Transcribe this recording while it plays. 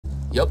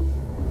Yep.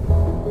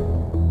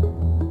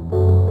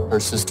 Her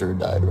sister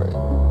died, right?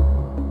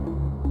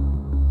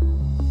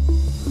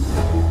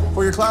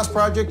 For your class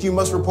project, you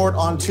must report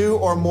on 2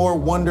 or more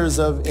wonders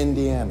of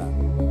Indiana.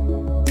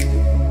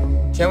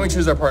 Can't we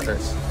choose our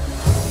partners?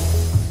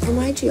 For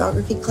my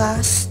geography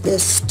class,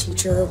 this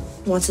teacher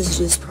wants us to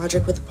do this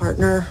project with a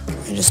partner.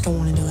 I just don't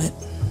want to do it.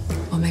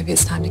 Well, maybe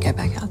it's time to get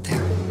back out there.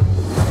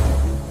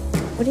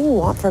 What do you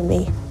want from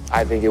me?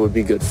 I think it would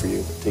be good for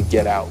you to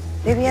get out.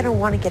 Maybe I don't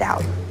want to get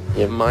out.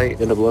 You might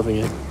end up loving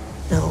it.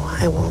 No,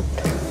 I won't.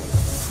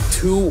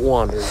 2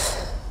 wanders.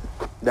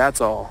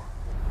 That's all.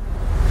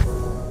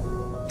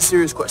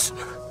 Serious question.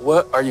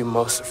 What are you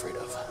most afraid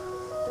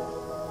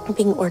of?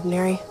 Being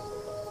ordinary.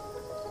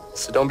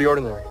 So don't be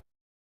ordinary.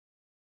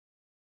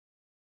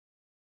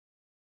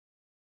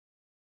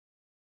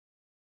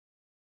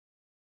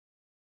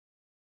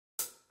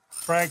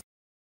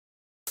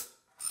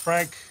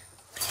 Frank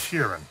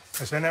Sheeran. Am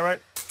I saying that right?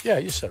 Yeah,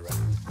 you said right.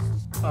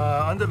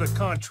 Under the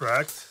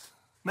contract,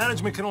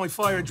 management can only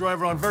fire a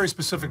driver on very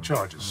specific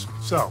charges.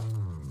 So,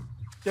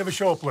 you ever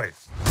show up late?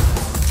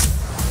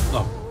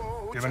 No.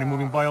 Do you have any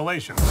moving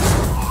violations?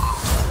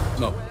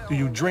 No. Do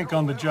you drink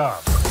on the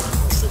job?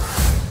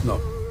 No.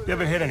 You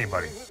ever hit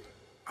anybody?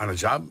 On a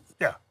job?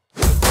 Yeah.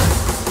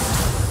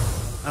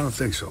 I don't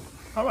think so.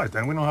 All right,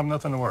 then. We don't have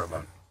nothing to worry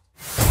about.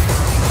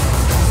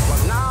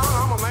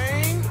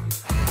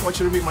 I want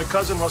you to meet my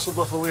cousin, Russell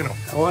Buffalino.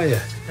 How are you?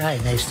 Hi,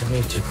 nice to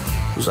meet you.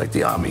 It was like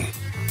the army.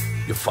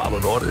 You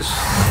followed orders.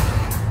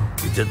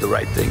 You did the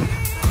right thing.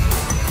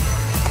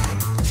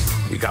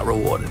 You got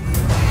rewarded.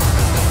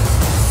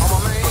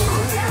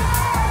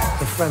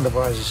 A friend of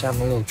ours is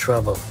having a little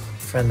trouble.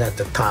 Friend at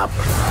the top.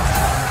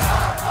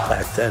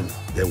 Back then,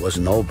 there was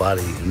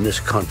nobody in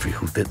this country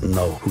who didn't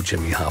know who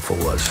Jimmy Hoffa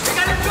was. You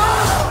got a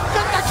gun!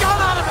 Get the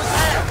gun out of his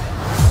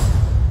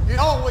hand! You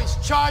always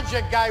charge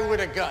a guy with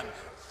a gun.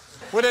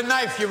 With a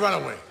knife, you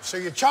run away. So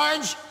you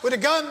charge with a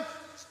gun,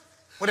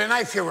 with a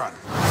knife, you run.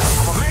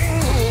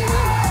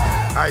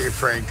 Hi,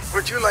 Frank.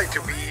 Would you like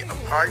to be a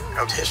part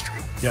of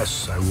history?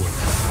 Yes, I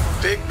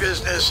would. Big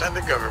business and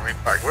the government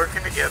are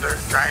working together,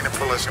 trying to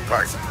pull us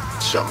apart.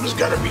 Something's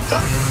got to be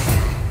done.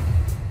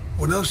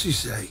 What else you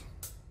say?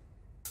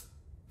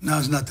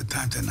 Now's not the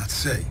time to not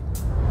say.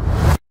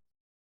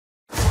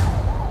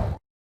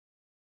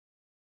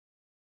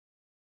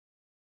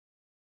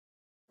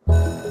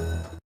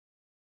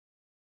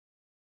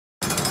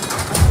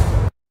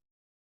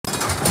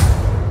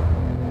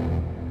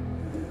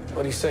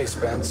 What do you say,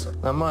 Spence?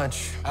 Not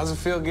much. How's it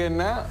feel getting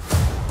out?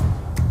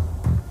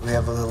 We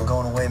have a little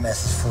going away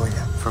message for you.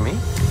 For me?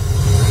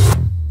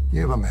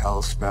 Give him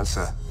hell,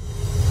 Spencer.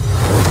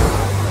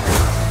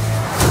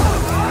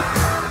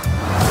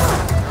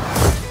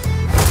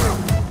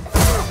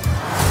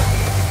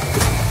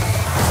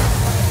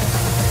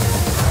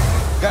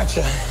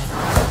 Gotcha.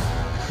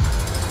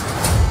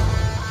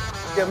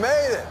 You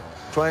made it.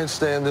 Try and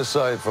stay on this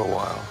side for a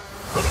while.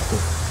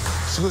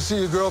 Let's go see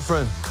your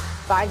girlfriend.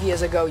 5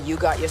 years ago, you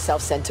got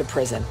yourself sent to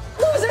prison.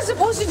 What was I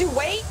supposed to do?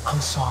 Wait?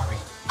 I'm sorry.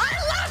 I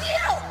love you!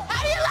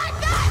 How do you like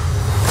that?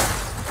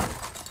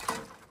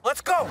 Let's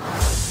go!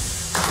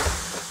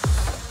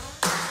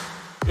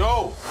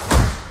 Yo!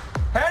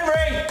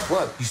 Henry!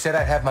 What? You said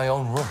I'd have my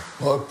own room.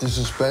 Look, this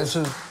is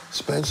Spencer.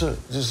 Spencer,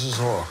 this is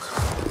Hawk.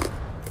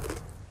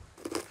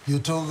 You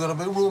two are gonna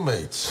be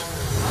roommates.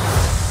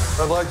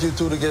 I'd like you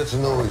two to get to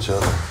know each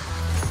other.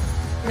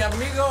 Mi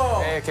amigo!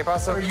 Hey, ¿qué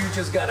pasa? You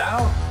just got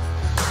out?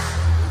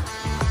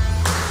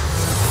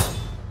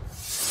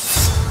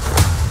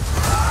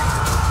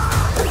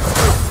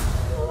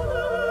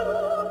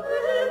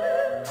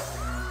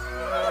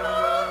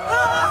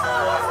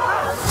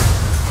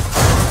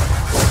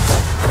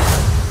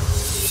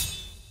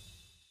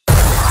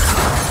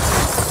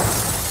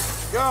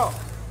 Yo,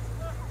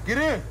 get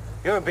in.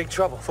 You're in big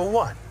trouble. For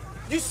what?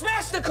 You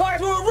smashed the car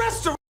to a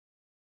restaurant!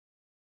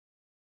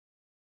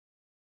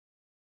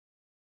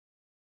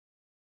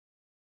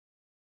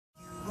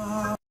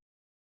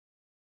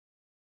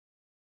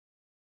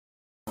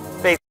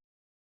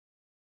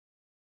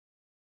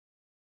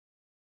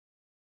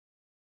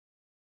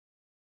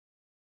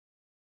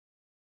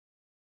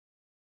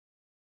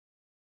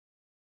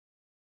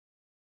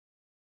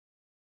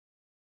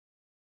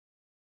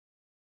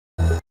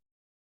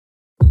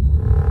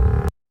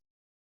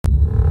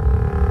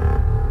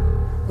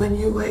 When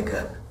you wake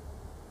up,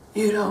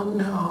 you don't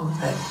know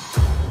that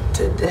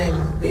today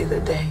will be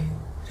the day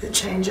to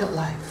change your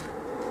life.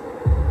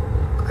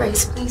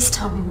 Grace, please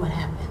tell me what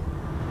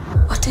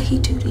happened. What did he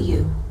do to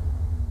you?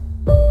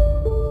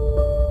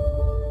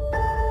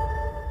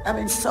 I've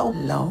been so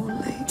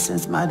lonely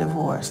since my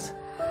divorce.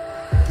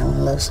 I want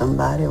to love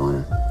somebody, I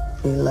want to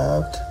be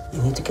loved.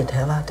 You need to get the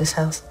hell out of this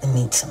house and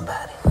meet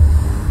somebody.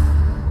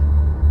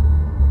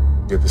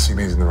 Get the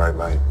CDs in the right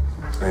light.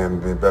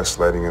 And the best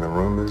lighting in a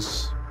room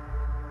is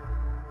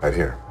right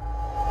here.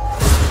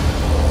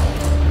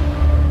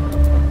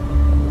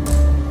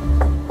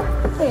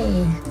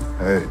 Hey.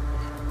 Hey.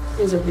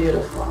 These are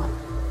beautiful.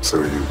 So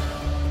are you.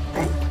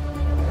 Thank you.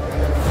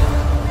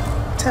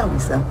 Tell me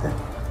something.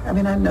 I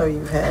mean, I know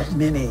you've had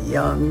many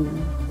young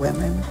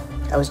women.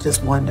 I was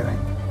just wondering,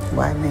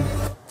 why me?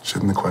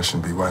 Shouldn't the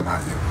question be, why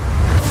not you?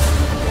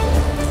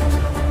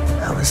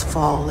 I was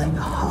falling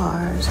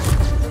hard.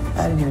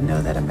 I didn't even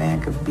know that a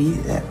man could be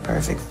that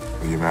perfect.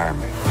 Will you marry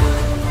me?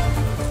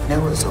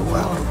 It was a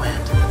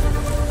whirlwind.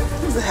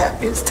 It was the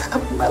happiest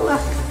time of my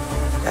life.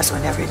 That's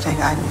when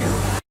everything I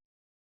knew.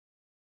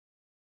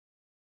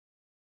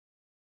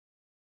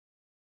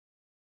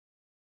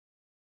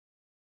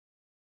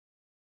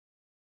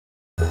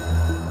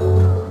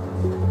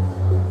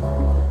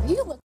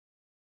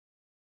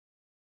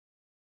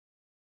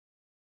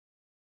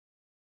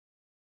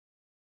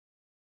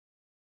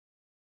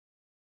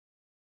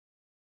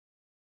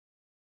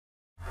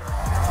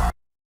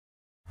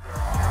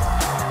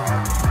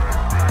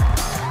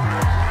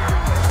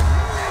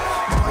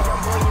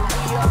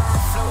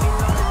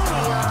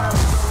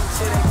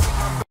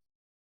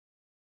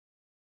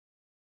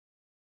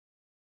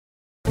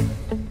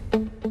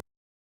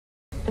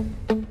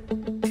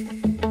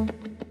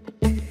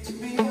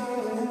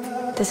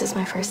 This is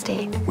my first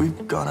date.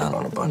 We've gone out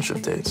on a bunch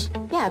of dates.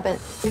 Yeah, but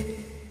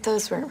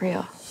those weren't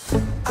real.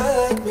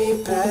 I like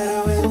me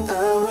better when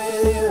I'm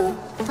with you.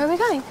 Where are we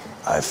going?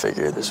 I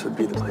figured this would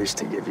be the place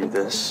to give you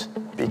this,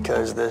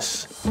 because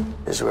this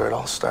is where it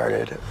all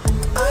started.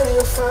 I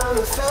knew from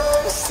the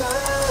first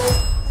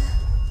time.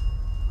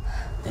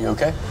 You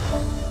okay?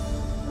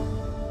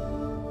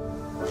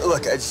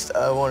 Look,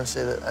 I want to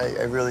say that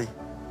I really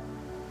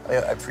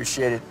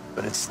appreciate it,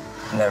 but it's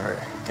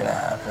never gonna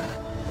happen.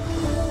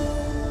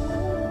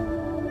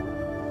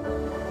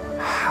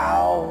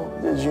 How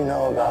did you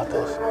know about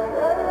this?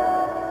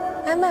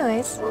 I have my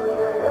ways.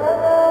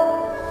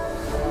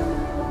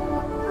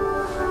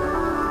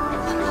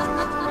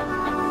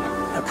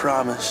 I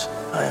promise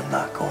I am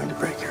not going to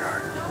break your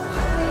heart.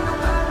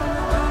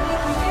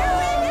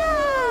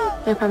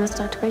 I promise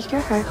not to break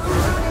your heart.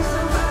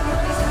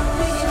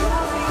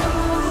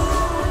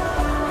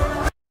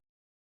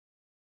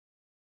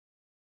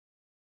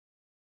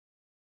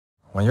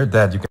 When you're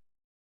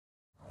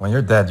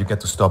dead, you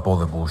get to stop all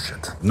the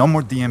bullshit. No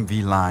more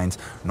DMV lines,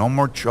 no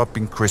more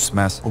shopping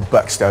Christmas. Or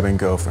backstabbing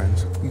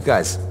girlfriends. You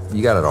guys,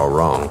 you got it all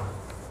wrong.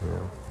 You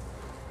know,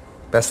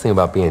 best thing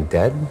about being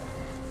dead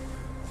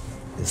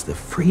is the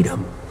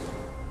freedom.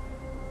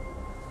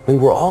 I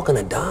mean, we're all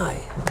gonna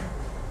die.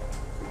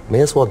 May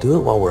as well do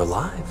it while we're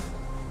alive,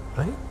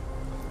 right?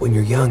 When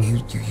you're young,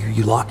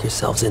 you lock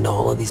yourselves into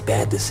all of these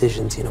bad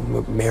decisions, you know,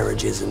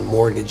 marriages and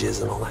mortgages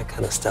and all that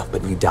kind of stuff.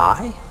 But you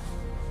die,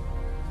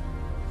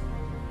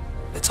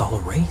 it's all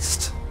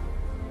erased,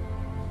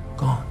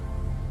 gone.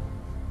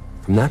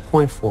 From that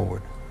point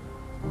forward,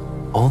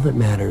 all that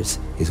matters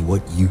is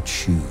what you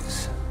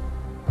choose.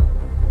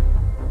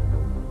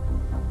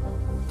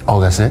 Oh,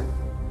 that's it?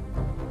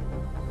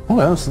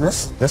 Well,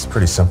 that's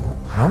pretty simple,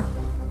 huh?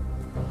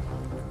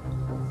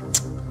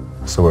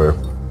 So we're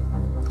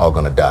all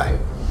gonna die.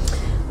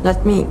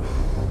 Not me.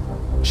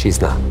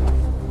 She's not.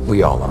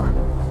 We all are.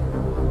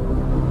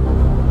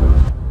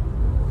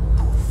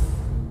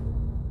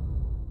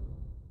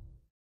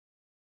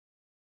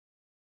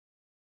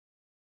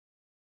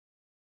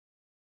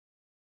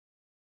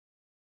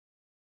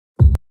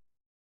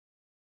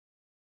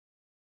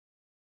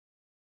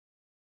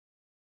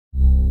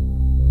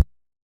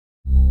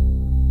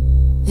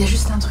 Il y a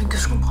juste un truc que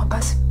je comprends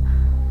pas, c'est...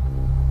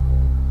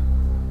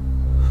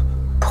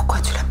 Pourquoi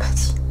tu l'as pas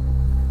dit?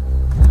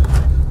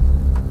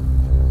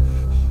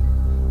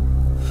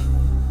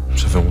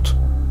 J'avais honte.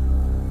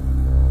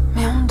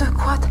 Mais honte de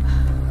quoi?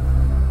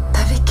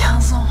 T'avais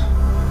 15 ans.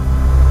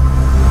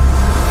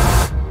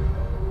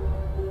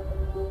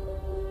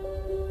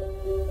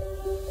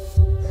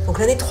 Donc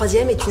l'année de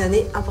 3e est une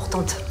année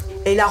importante.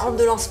 Elle est la rampe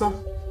de lancement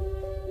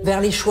vers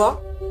les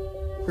choix,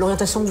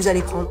 l'orientation que vous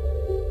allez prendre,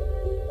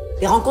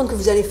 les rencontres que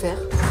vous allez faire.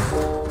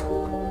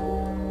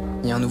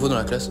 Il y a un nouveau dans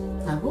la classe.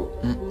 Ah bon?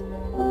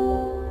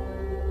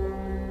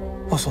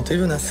 Enchanté,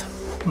 Jonas.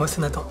 Moi, c'est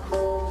Nathan.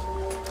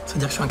 Ça veut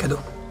dire que je suis un cadeau.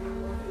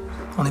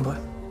 En hébreu.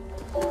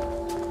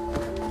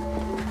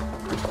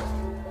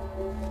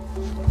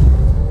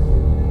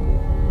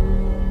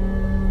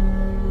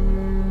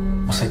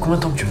 On sait combien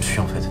de temps que tu me suis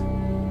en fait?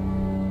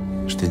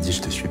 Je t'ai dit,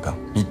 je te suis pas.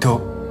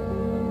 Mytho.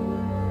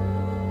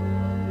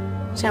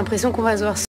 J'ai l'impression qu'on va se voir